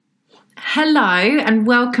Hello and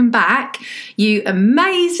welcome back, you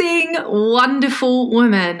amazing, wonderful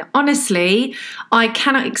woman. Honestly, I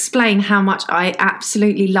cannot explain how much I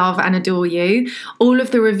absolutely love and adore you. All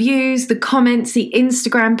of the reviews, the comments, the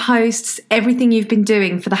Instagram posts, everything you've been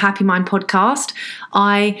doing for the Happy Mind podcast,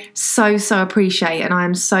 I so appreciate, and I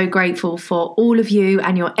am so grateful for all of you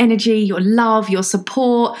and your energy, your love, your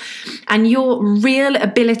support, and your real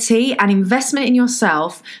ability and investment in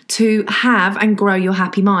yourself to have and grow your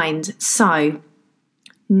happy mind. So,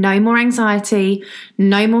 no more anxiety,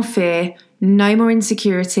 no more fear, no more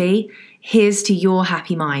insecurity. Here's to your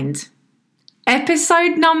happy mind.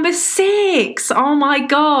 Episode number 6. Oh my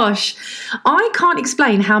gosh. I can't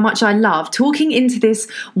explain how much I love talking into this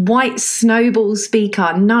white snowball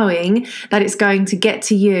speaker, knowing that it's going to get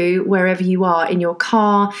to you wherever you are, in your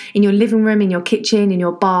car, in your living room, in your kitchen, in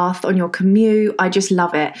your bath, on your commute. I just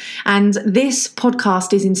love it. And this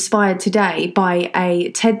podcast is inspired today by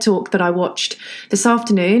a TED Talk that I watched this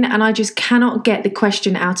afternoon, and I just cannot get the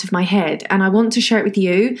question out of my head. And I want to share it with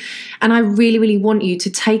you. And I really want you to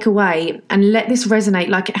take away and let this resonate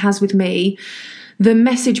like it has with me, the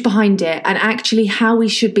message behind it, and actually how we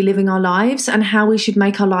should be living our lives and how we should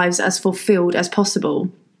make our lives as fulfilled as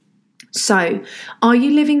possible. So, are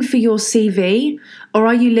you living for your CV or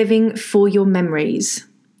are you living for your memories?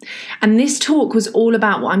 And this talk was all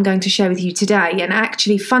about what I'm going to share with you today. And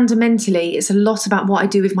actually, fundamentally, it's a lot about what I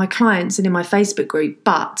do with my clients and in my Facebook group.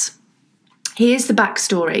 But here's the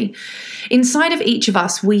backstory. Inside of each of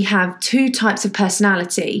us, we have two types of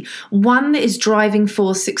personality. One that is driving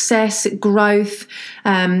for success, growth,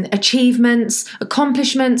 achievements,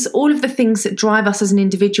 accomplishments, all of the things that drive us as an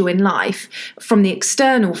individual in life from the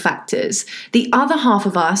external factors. The other half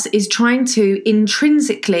of us is trying to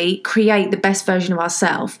intrinsically create the best version of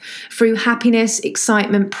ourselves through happiness,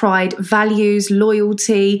 excitement, pride, values,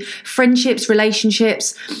 loyalty, friendships,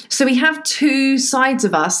 relationships. So we have two sides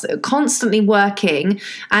of us that are constantly working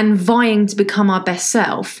and vying to become our best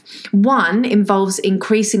self. One involves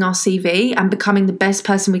increasing our CV and becoming the best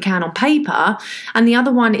person we can on paper, and the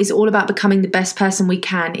other one is all about becoming the best person we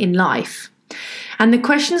can in life. And the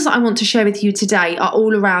questions that I want to share with you today are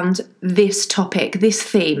all around this topic, this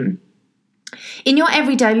theme. In your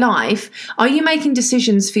everyday life, are you making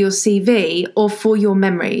decisions for your CV or for your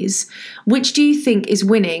memories? Which do you think is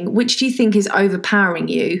winning? Which do you think is overpowering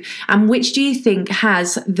you? And which do you think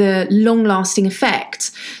has the long-lasting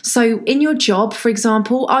effect? So in your job, for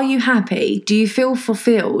example, are you happy? Do you feel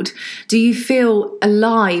fulfilled? Do you feel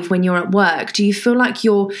alive when you're at work? Do you feel like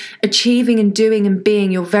you're achieving and doing and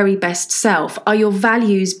being your very best self? Are your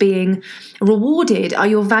values being rewarded? Are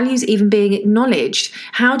your values even being acknowledged?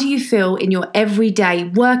 How do you feel in your everyday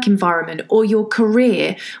work environment or your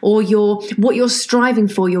career or what you're striving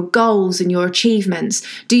for, your goals and your achievements?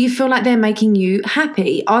 Do you feel like they're making you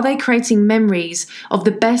happy? Are they creating memories of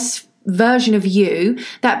the best version of you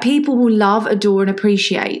that people will love, adore and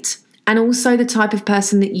appreciate? And also the type of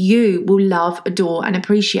person that you will love, adore and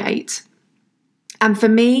appreciate. And for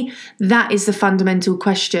me, that is the fundamental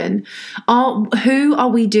question. Who are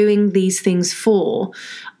we doing these things for?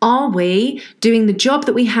 Are we doing the job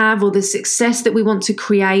that we have or the success that we want to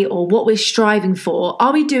create or what we're striving for?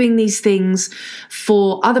 Are we doing these things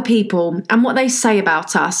for other people and what they say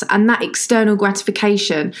about us and that external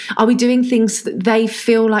gratification? Are we doing things that they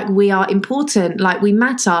feel like we are important, like we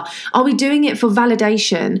matter? Are we doing it for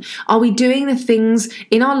validation? Are we doing the things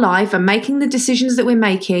in our life and making the decisions that we're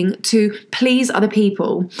making to please other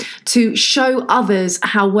people, to show others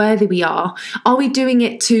how worthy we are? Are we doing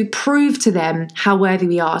it to prove to them how worthy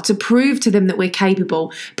we are? To prove to them that we're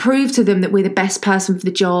capable, prove to them that we're the best person for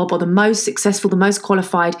the job or the most successful, the most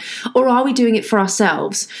qualified? Or are we doing it for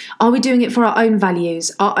ourselves? Are we doing it for our own values,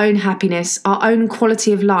 our own happiness, our own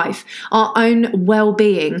quality of life, our own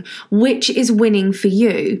well-being? Which is winning for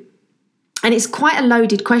you? And it's quite a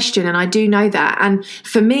loaded question, and I do know that. And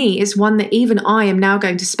for me, it's one that even I am now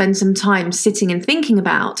going to spend some time sitting and thinking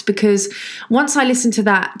about, because once I listened to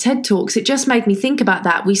that TED Talks, it just made me think about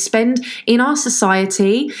that. We spend in our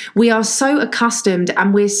society, we are so accustomed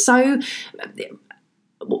and we're so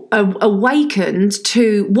awakened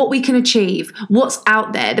to what we can achieve, what's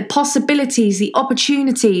out there, the possibilities, the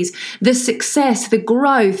opportunities, the success, the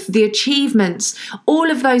growth, the achievements.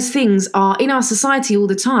 All of those things are in our society all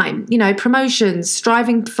the time. You know, promotions,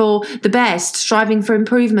 striving for the best, striving for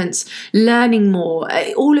improvements, learning more.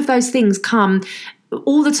 All of those things come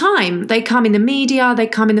all the time. They come in the media, they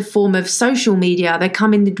come in the form of social media, they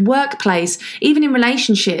come in the workplace, even in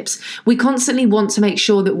relationships. We constantly want to make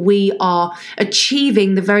sure that we are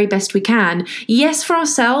achieving the very best we can. Yes, for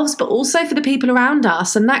ourselves, but also for the people around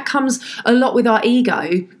us. And that comes a lot with our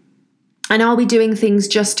ego. And are we doing things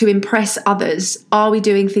just to impress others? Are we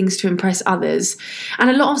doing things to impress others? And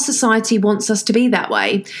a lot of society wants us to be that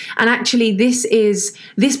way. And actually, this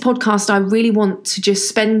podcast, I really want to just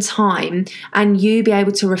spend time and you be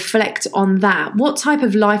able to reflect on that. What type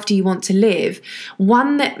of life do you want to live?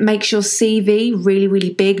 One that makes your CV really,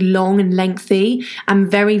 really big, long and lengthy, and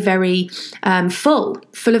very, very full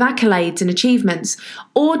of accolades and achievements?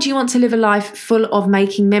 Or do you want to live a life full of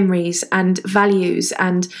making memories and values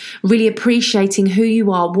and really appreciating who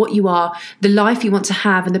you are, what you are, the life you want to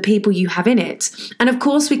have and the people you have in it? And of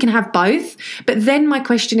course we can have both, but then my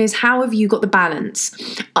question is, how have you got the balance?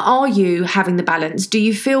 Are you having the balance? Do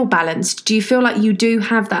you feel balanced? Do you feel like you do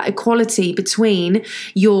have that equality between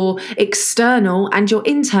your external and your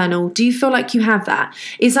internal? Do you feel like you have that?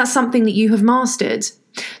 Is that something that you have mastered?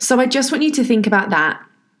 So I just want you to think about that.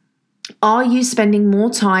 Are you spending more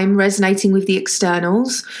time resonating with the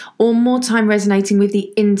externals or more time resonating with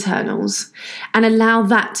the internals? And allow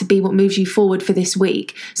that to be what moves you forward for this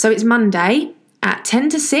week. So it's Monday at 10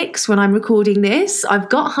 to 6 when I'm recording this. I've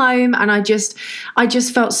got home and I just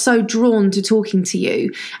felt so drawn to talking to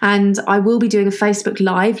you. And I will be doing a Facebook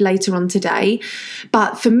Live later on today.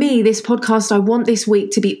 But for me, this podcast, I want this week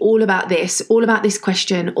to be all about this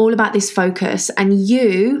question, all about this focus. And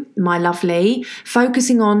you, my lovely,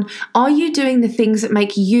 focusing on, are you doing the things that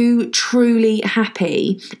make you truly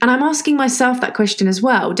happy? And I'm asking myself that question as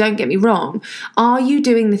well. Don't get me wrong. Are you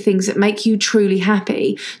doing the things that make you truly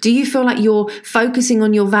happy? Do you feel like you're focusing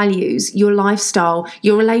on your values, your lifestyle,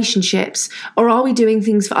 your relationships, or are we doing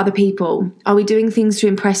things for other people? Are we doing things to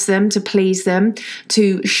impress them, to please them,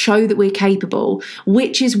 to show that we're capable?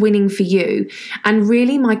 Which is winning for you? And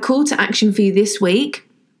really, my call to action for you this week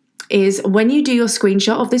is when you do your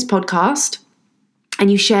screenshot of this podcast and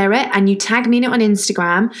you share it and you tag me in it on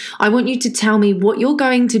Instagram, I want you to tell me what you're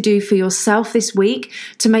going to do for yourself this week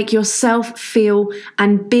to make yourself feel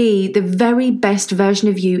and be the very best version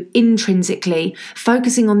of you intrinsically,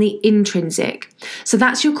 focusing on the intrinsic. So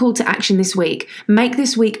that's your call to action this week. Make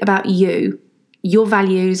this week about you, your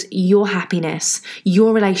values, your happiness,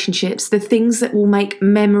 your relationships, the things that will make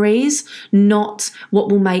memories, not what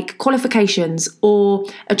will make qualifications or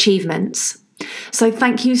achievements. So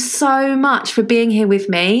thank you so much for being here with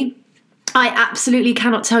me. I absolutely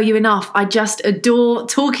cannot tell you enough. I just adore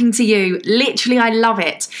talking to you. Literally, I love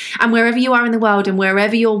it. And wherever you are in the world and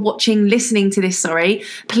wherever you're listening to this,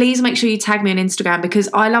 please make sure you tag me on Instagram because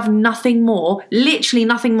I love nothing more, literally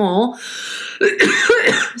nothing more,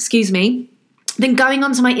 excuse me, than going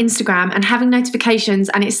onto my Instagram and having notifications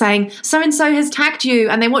and it's saying, so-and-so has tagged you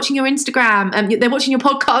and they're watching your Instagram, they're watching your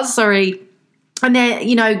podcast, and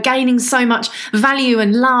they're, gaining so much value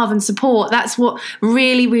and love and support. That's what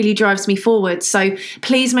really, really drives me forward. So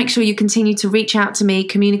please make sure you continue to reach out to me,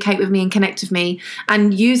 communicate with me and connect with me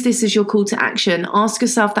and use this as your call to action. Ask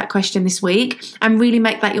yourself that question this week and really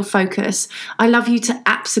make that your focus. I love you to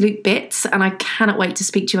absolute bits and I cannot wait to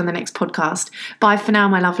speak to you on the next podcast. Bye for now,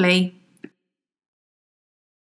 my lovely.